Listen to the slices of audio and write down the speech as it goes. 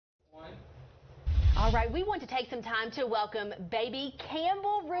All right, we want to take some time to welcome baby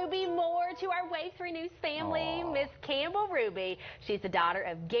Campbell Ruby Moore to our Wave 3 News family. Miss Campbell Ruby, she's the daughter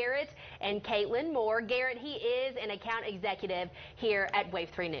of Garrett and Caitlin Moore. Garrett, he is an account executive here at Wave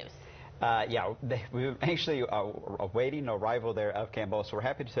 3 News. We were actually awaiting arrival there of Campbell, so we're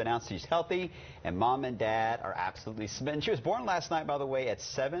happy to announce she's healthy, and Mom and Dad are absolutely smitten. She was born last night, by the way, at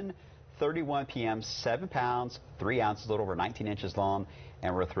 7:31 p.m., 7 pounds, 3 ounces, a little over 19 inches long,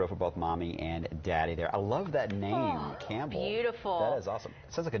 and we're thrilled for both Mommy and Daddy there. I love that name, Campbell. Beautiful. That is awesome.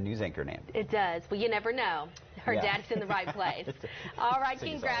 It sounds like a news anchor name. It does. Well, you never know. Her dad's in the right place. All right,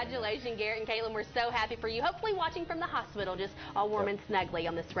 congratulations, Garrett and Caitlin. We're so happy for you. Hopefully watching from the hospital, just all warm and snuggly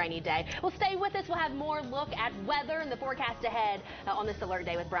on this rainy day. Well, stay with us. We'll have more look at weather and the forecast ahead on this Alert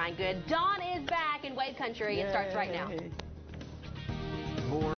Day with Brian Good. Dawn is back in Wave Country. It starts right now.